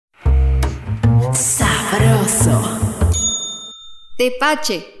sabroso.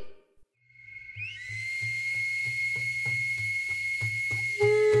 Tepache.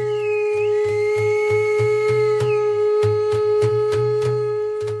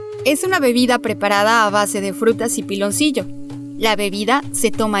 Es una bebida preparada a base de frutas y piloncillo. La bebida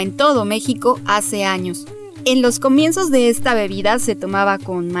se toma en todo México hace años. En los comienzos de esta bebida se tomaba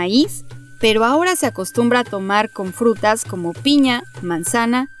con maíz, pero ahora se acostumbra a tomar con frutas como piña,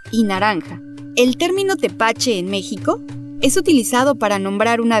 manzana y naranja. El término tepache en México es utilizado para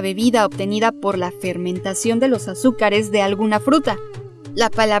nombrar una bebida obtenida por la fermentación de los azúcares de alguna fruta. La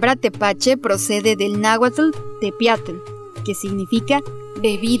palabra tepache procede del náhuatl tepiatl, que significa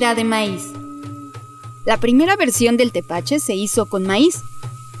bebida de maíz. La primera versión del tepache se hizo con maíz.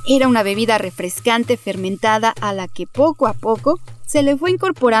 Era una bebida refrescante fermentada a la que poco a poco se le fue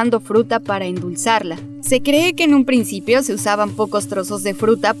incorporando fruta para endulzarla. Se cree que en un principio se usaban pocos trozos de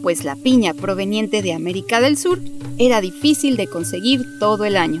fruta, pues la piña proveniente de América del Sur era difícil de conseguir todo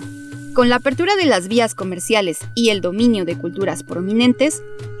el año. Con la apertura de las vías comerciales y el dominio de culturas prominentes,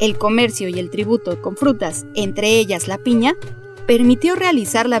 el comercio y el tributo con frutas, entre ellas la piña, permitió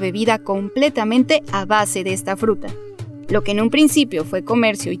realizar la bebida completamente a base de esta fruta. Lo que en un principio fue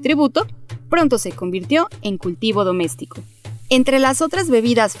comercio y tributo, pronto se convirtió en cultivo doméstico. Entre las otras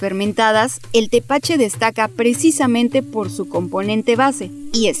bebidas fermentadas, el tepache destaca precisamente por su componente base,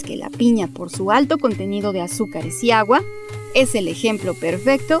 y es que la piña, por su alto contenido de azúcares y agua, es el ejemplo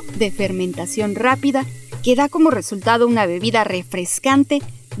perfecto de fermentación rápida que da como resultado una bebida refrescante,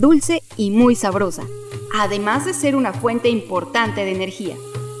 dulce y muy sabrosa, además de ser una fuente importante de energía.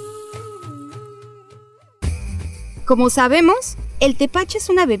 Como sabemos, el tepache es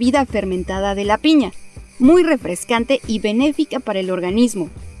una bebida fermentada de la piña, muy refrescante y benéfica para el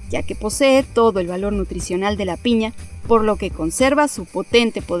organismo, ya que posee todo el valor nutricional de la piña, por lo que conserva su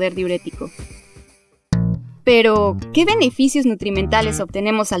potente poder diurético. Pero, ¿qué beneficios nutrimentales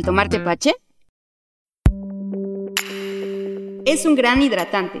obtenemos al tomar tepache? Es un gran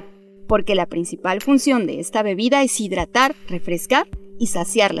hidratante, porque la principal función de esta bebida es hidratar, refrescar y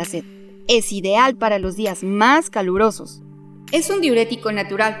saciar la sed. Es ideal para los días más calurosos. Es un diurético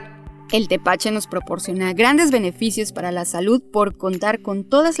natural. El tepache nos proporciona grandes beneficios para la salud por contar con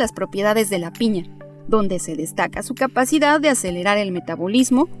todas las propiedades de la piña, donde se destaca su capacidad de acelerar el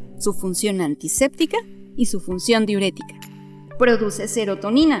metabolismo, su función antiséptica y su función diurética. Produce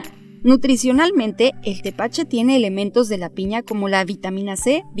serotonina. Nutricionalmente, el tepache tiene elementos de la piña como la vitamina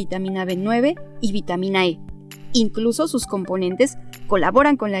C, vitamina B9 y vitamina E. Incluso sus componentes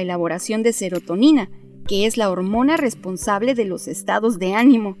colaboran con la elaboración de serotonina, que es la hormona responsable de los estados de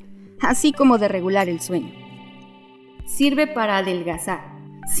ánimo, así como de regular el sueño. Sirve para adelgazar.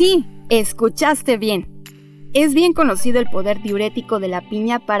 Sí, escuchaste bien. Es bien conocido el poder diurético de la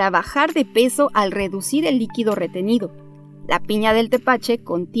piña para bajar de peso al reducir el líquido retenido. La piña del tepache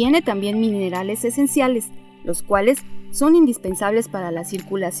contiene también minerales esenciales, los cuales son indispensables para la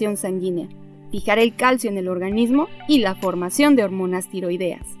circulación sanguínea, fijar el calcio en el organismo y la formación de hormonas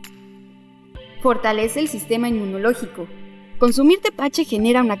tiroideas. Fortalece el sistema inmunológico. Consumir tepache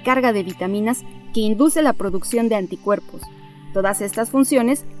genera una carga de vitaminas que induce la producción de anticuerpos. Todas estas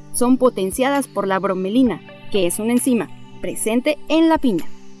funciones son potenciadas por la bromelina, que es una enzima presente en la piña.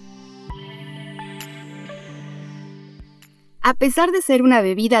 A pesar de ser una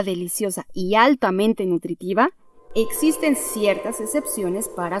bebida deliciosa y altamente nutritiva, existen ciertas excepciones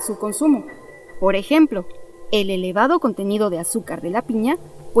para su consumo. Por ejemplo, el elevado contenido de azúcar de la piña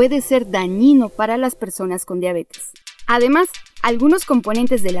puede ser dañino para las personas con diabetes. Además, algunos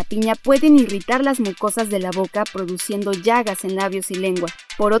componentes de la piña pueden irritar las mucosas de la boca, produciendo llagas en labios y lengua.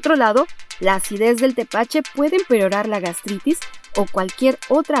 Por otro lado, la acidez del tepache puede empeorar la gastritis o cualquier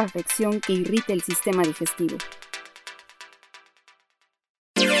otra afección que irrite el sistema digestivo.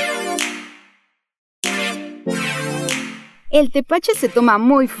 El tepache se toma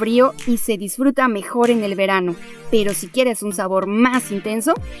muy frío y se disfruta mejor en el verano, pero si quieres un sabor más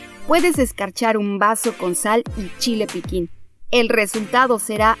intenso, puedes escarchar un vaso con sal y chile piquín. El resultado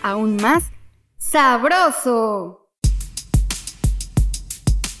será aún más sabroso.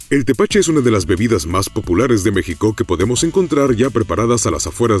 El tepache es una de las bebidas más populares de México que podemos encontrar ya preparadas a las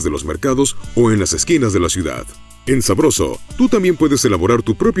afueras de los mercados o en las esquinas de la ciudad. En Sabroso, tú también puedes elaborar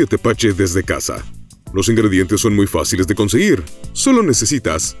tu propio tepache desde casa. Los ingredientes son muy fáciles de conseguir. Solo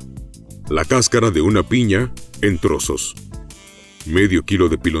necesitas la cáscara de una piña en trozos, medio kilo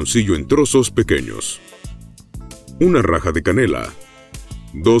de piloncillo en trozos pequeños, una raja de canela,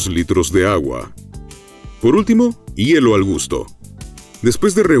 2 litros de agua. Por último, hielo al gusto.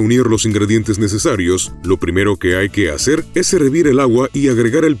 Después de reunir los ingredientes necesarios, lo primero que hay que hacer es hervir el agua y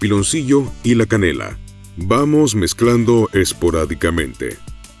agregar el piloncillo y la canela. Vamos mezclando esporádicamente.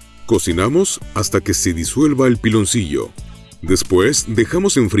 Cocinamos hasta que se disuelva el piloncillo. Después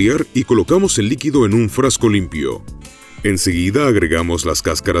dejamos enfriar y colocamos el líquido en un frasco limpio. Enseguida agregamos las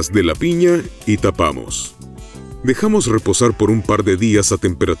cáscaras de la piña y tapamos. Dejamos reposar por un par de días a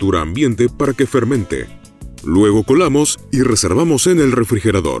temperatura ambiente para que fermente. Luego colamos y reservamos en el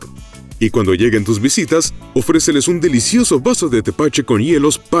refrigerador. Y cuando lleguen tus visitas, ofréceles un delicioso vaso de tepache con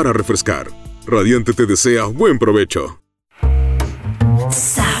hielos para refrescar. Radiante te desea buen provecho.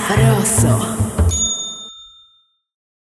 Sabroso.